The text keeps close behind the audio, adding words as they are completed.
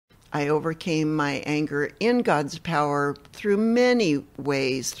I overcame my anger in God's power through many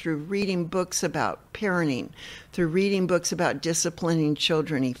ways, through reading books about parenting, through reading books about disciplining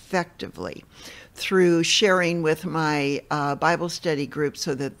children effectively, through sharing with my Bible study group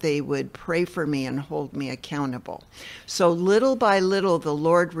so that they would pray for me and hold me accountable. So little by little, the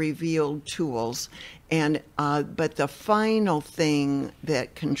Lord revealed tools. And but the final thing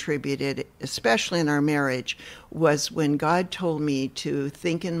that contributed, especially in our marriage, was when God told me to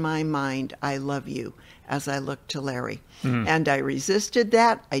think in my mind, I love you, as I looked to Larry. And I resisted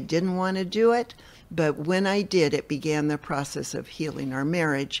that. I didn't want to do it. But when I did, it began the process of healing our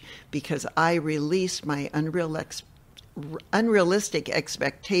marriage, because I released my unrealistic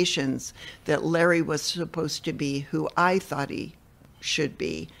expectations that Larry was supposed to be who I thought he should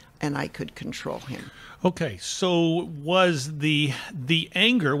be, and I could control him. Okay, so was the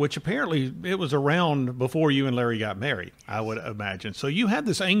anger, which apparently it was around before you and Larry got married, I would imagine. So you had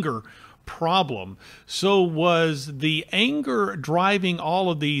this anger problem. So was the anger driving all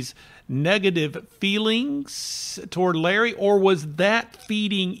of these negative feelings toward Larry, or was that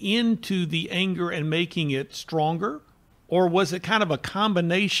feeding into the anger and making it stronger? Or was it kind of a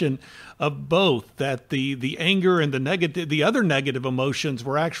combination of both, that the anger and the other negative emotions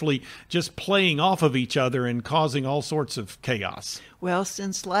were actually just playing off of each other and causing all sorts of chaos? Well,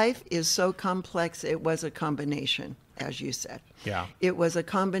 since life is so complex, it was a combination, as you said. Yeah. It was a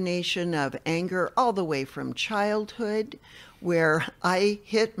combination of anger all the way from childhood, where I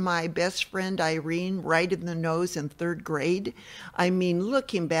hit my best friend Irene right in the nose in 3rd grade. I mean,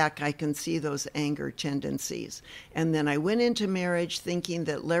 looking back, I can see those anger tendencies. And then I went into marriage thinking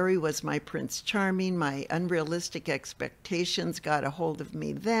that Larry was my Prince Charming. My unrealistic expectations got a hold of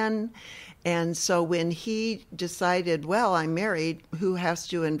me then. And so when he decided, well, I'm married, who has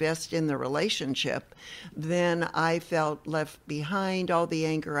to invest in the relationship? Then I felt left behind. All the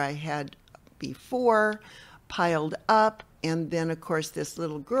anger I had before piled up. And then, of course, this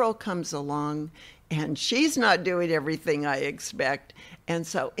little girl comes along, and she's not doing everything I expect. And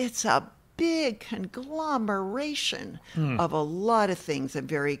so it's a big conglomeration of a lot of things, and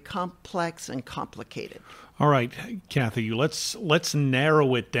very complex and complicated. All right, Kathy, let's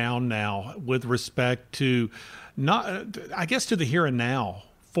narrow it down now with respect to to the here and now.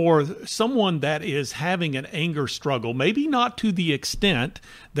 For someone that is having an anger struggle, maybe not to the extent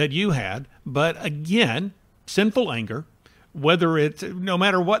that you had, but again, sinful anger. Whether it's, no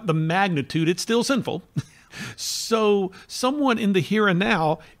matter what the magnitude, it's still sinful. So someone in the here and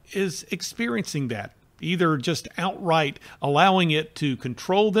now is experiencing that, either just outright allowing it to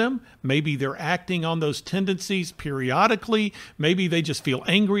control them. Maybe they're acting on those tendencies periodically. Maybe they just feel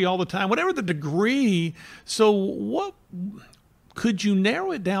angry all the time, whatever the degree. So what could you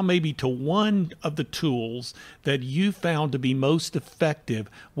narrow it down maybe to one of the tools that you found to be most effective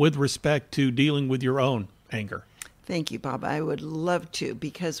with respect to dealing with your own anger? Thank you, Bob. I would love to,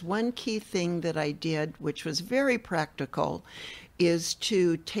 because one key thing that I did, which was very practical, is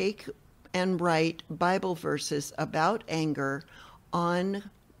to take and write Bible verses about anger on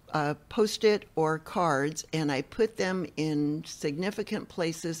Post-it or cards, and I put them in significant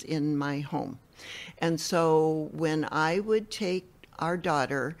places in my home. And so when I would take our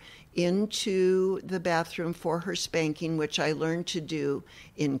daughter into the bathroom for her spanking, which I learned to do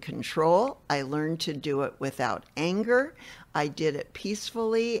in control. I learned to do it without anger. I did it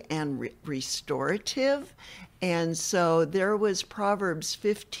peacefully and restorative. And so there was Proverbs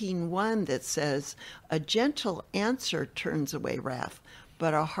 15:1 that says, a gentle answer turns away wrath,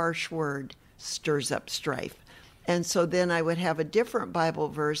 but a harsh word stirs up strife. And so then I would have a different Bible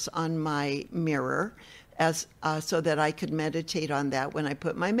verse on my mirror, as so that I could meditate on that when I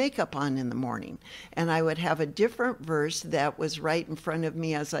put my makeup on in the morning. And I would have a different verse that was right in front of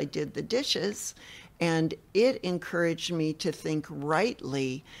me as I did the dishes, and it encouraged me to think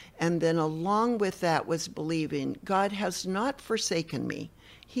rightly. And then along with that was believing God has not forsaken me.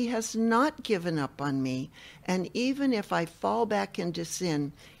 He has not given up on me. And even if I fall back into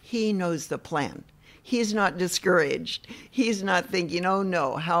sin, He knows the plan. He's not discouraged. He's not thinking, oh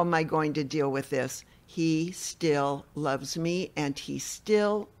no, how am I going to deal with this? He still loves me, and He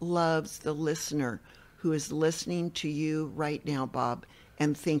still loves the listener who is listening to you right now, Bob,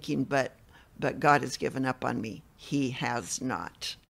 and thinking, but God has given up on me. He has not.